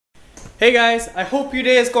Hey guys, I hope your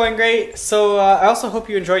day is going great. So I also hope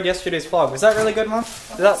you enjoyed yesterday's vlog. Was that really good, Mom?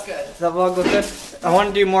 That's good. Does that vlog look good? I want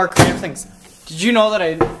to do more creative things. Did you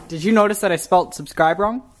notice that I spelled subscribe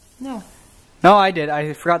wrong? No. No, I did.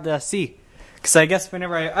 I forgot the C. Because I guess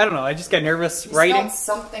whenever I don't know, I just get nervous writing. You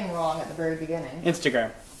spelled something wrong at the very beginning.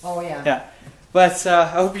 Instagram. Oh yeah. Yeah. But I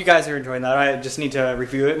hope you guys are enjoying that. I just need to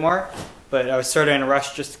review it more. But I was sort of in a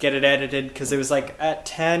rush just to get it edited because it was like at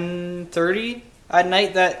 10:30 at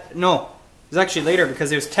night no. It was actually later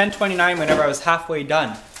because it was 10:29 whenever I was halfway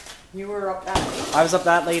done. You were up that late? I was up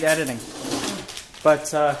that late editing.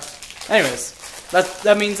 But anyways,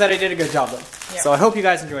 that means that I did a good job then. Yeah. So I hope you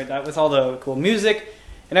guys enjoyed that with all the cool music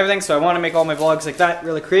and everything. So I want to make all my vlogs like that,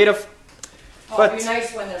 really creative. Oh, but it'd be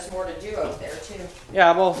nice when there's more to do out there too.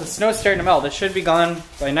 Yeah, well, the snow's starting to melt. It should be gone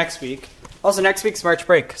by next week. Also, next week's March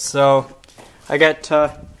break, so I get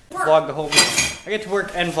to vlog the whole week. I get to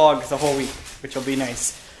work and vlog the whole week, which will be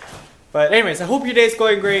nice. But anyways, I hope your day's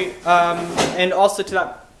going great. And also to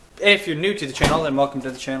that, if you're new to the channel, then welcome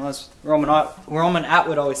to the channel. As Roman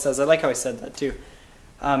Atwood always says. I like how I said that too,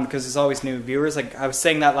 because there's always new viewers. Like I was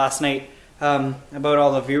saying that last night about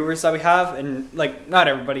all the viewers that we have, and like not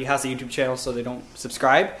everybody has a YouTube channel, so they don't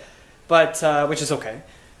subscribe, but which is okay.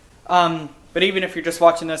 But even if you're just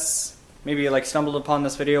watching this, maybe you like stumbled upon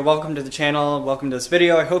this video, welcome to the channel. Welcome to this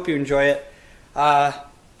video. I hope you enjoy it.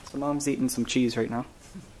 So Mom's eating some cheese right now.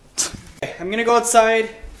 I'm gonna go outside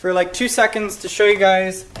for like 2 seconds to show you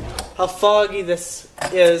guys how foggy this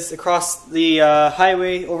is across the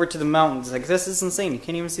highway over to the mountains. Like this is insane, you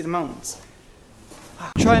can't even see the mountains.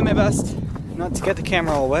 I'm trying my best not to get the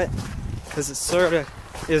camera all wet because it sort of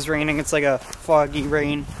is raining. It's like a foggy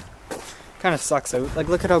rain. Kind of sucks out. Like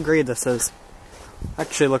look at how gray this is.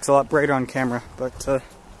 Actually looks a lot brighter on camera, but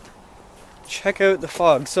check out the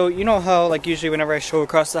fog. So you know how like usually whenever I show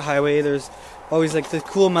across the highway there's always like the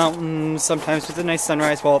cool mountains, sometimes with a nice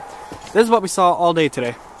sunrise. Well, this is what we saw all day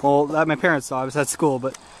today. Well, that my parents saw. I was at school,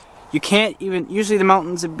 but you can't even, usually the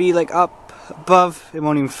mountains would be like up above, it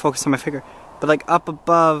won't even focus on my finger, but like up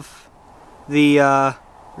above the, right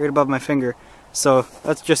above my finger. So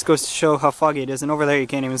that just goes to show how foggy it is. And over there you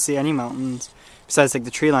can't even see any mountains, besides like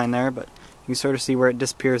the tree line there, but you can sort of see where it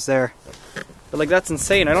disappears there. But like that's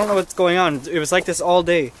insane. I don't know what's going on. It was like this all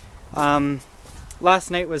day.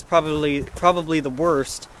 Last night was probably the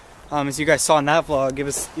worst. As you guys saw in that vlog, it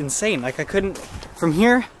was insane. Like I couldn't, from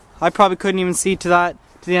here, I probably couldn't even see to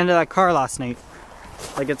the end of that car last night.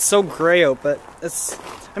 Like it's so gray out, but it's,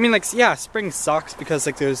 I mean like, yeah, spring sucks because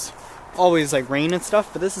like there's always like rain and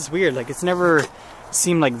stuff, but this is weird. Like it's never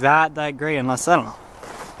seemed like that gray unless, I don't know.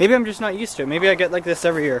 Maybe I'm just not used to it. Maybe I get like this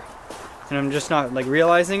every year. And I'm just not like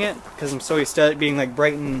realizing it because I'm so used to it being like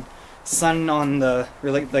bright and sun on the,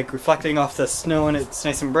 like reflecting off the snow and it's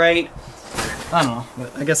nice and bright. I don't know,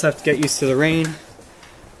 but I guess I have to get used to the rain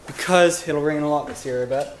because it'll rain a lot this year, I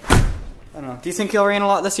bet. I don't know. Do you think it'll rain a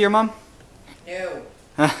lot this year, Mom? No.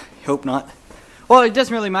 Hope not. Well, it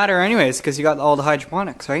doesn't really matter anyways because you got all the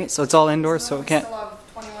hydroponics, right? So it's all indoors, so it can't. We still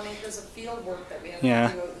have 21 acres of field work that we have Yeah.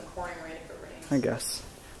 to do out in the corner right if it rains. I guess.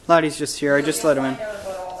 Laddie's just here. I just let him in.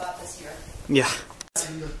 Yeah.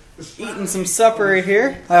 Eating some supper right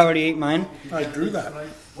here. I already ate mine. I grew that.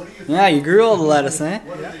 Yeah, you grew all the lettuce, eh?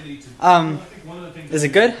 Is it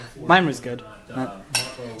good? Mine was good.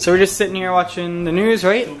 So we're just sitting here watching the news,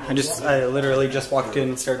 right? I literally just walked in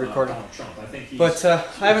and started recording. But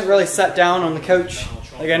I haven't really sat down on the couch.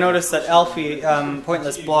 Like I noticed that Alfie,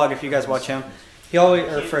 Pointless Blog, if you guys watch him, he always,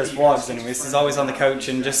 or for his vlogs anyways, he's always on the couch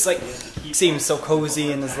and just like seems so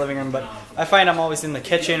cozy in his living room. But I find I'm always in the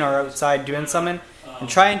kitchen or outside doing something and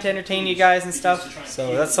trying to entertain you guys and stuff.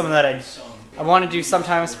 So that's something that I want to do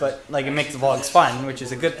sometimes, but like it makes the vlogs fun, which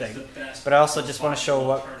is a good thing. But I also just want to show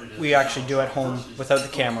what we actually do at home without the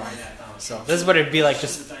camera on. So this is what it'd be like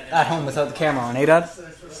just at home without the camera on, eh, Dad?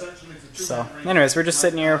 So anyways, we're just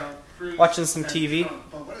sitting here watching some TV.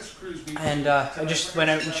 And I just went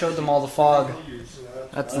out and showed them all the fog.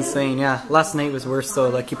 That's insane, yeah. Last night was worse though.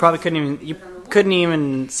 Like you probably couldn't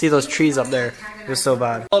even see those trees up there. It was so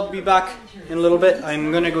bad. I'll be back in a little bit.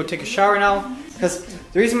 I'm gonna go take a shower now. Because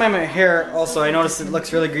the reason why my hair, also I noticed it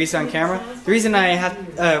looks really greasy on camera. The reason I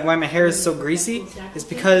have why my hair is so greasy is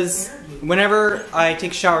because whenever I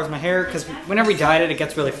take showers, my hair, because whenever we dyed it, it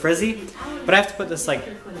gets really frizzy. But I have to put this like,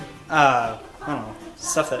 I don't know,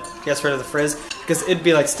 stuff that gets rid of the frizz because it'd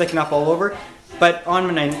be like sticking up all over. But on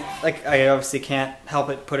when I obviously can't help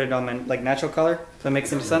it put it on my like natural color, if that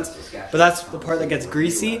makes any sense. But that's the part that gets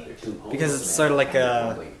greasy because it's sort of like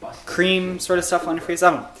a cream sort of stuff on your face. I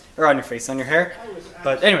don't know, or on your face, on your hair.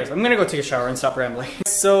 But anyways, I'm gonna go take a shower and stop rambling.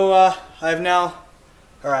 So I am now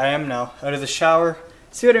out of the shower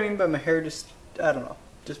See what I mean by my hair just, I don't know,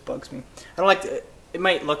 just bugs me. I don't like it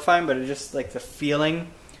might look fine, but it just like the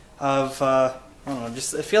feeling of, I don't know,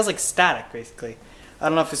 just it feels like static basically. I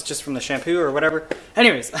don't know if it's just from the shampoo or whatever.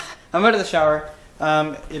 Anyways, I'm out of the shower.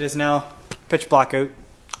 It is now pitch black out,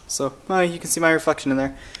 so you can see my reflection in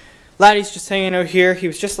there. Laddie's just hanging out here. He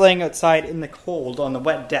was just laying outside in the cold on the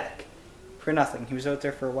wet deck for nothing. He was out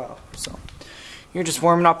there for a while, so you're just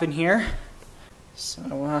warming up in here.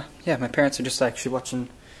 So yeah, my parents are just actually watching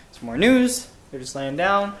some more news. They're just laying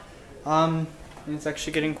down. And it's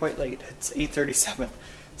actually getting quite late. It's 8:37.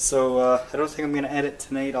 So I don't think I'm gonna edit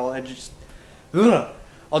tonight. I'll just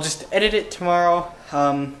edit it tomorrow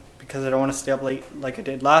because I don't want to stay up late like I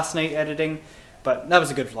did last night editing. But that was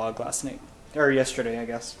a good vlog last night, or yesterday, I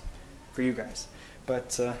guess, for you guys.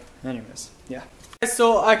 But anyways, yeah.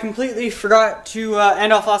 So I completely forgot to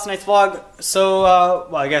end off last night's vlog. So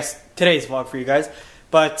well, I guess today's vlog for you guys.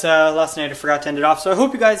 But last night I forgot to end it off. So I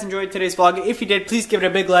hope you guys enjoyed today's vlog. If you did, please give it a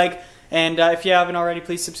big like. And if you haven't already,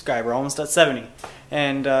 please subscribe. We're almost at 70.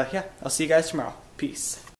 And yeah, I'll see you guys tomorrow. Peace.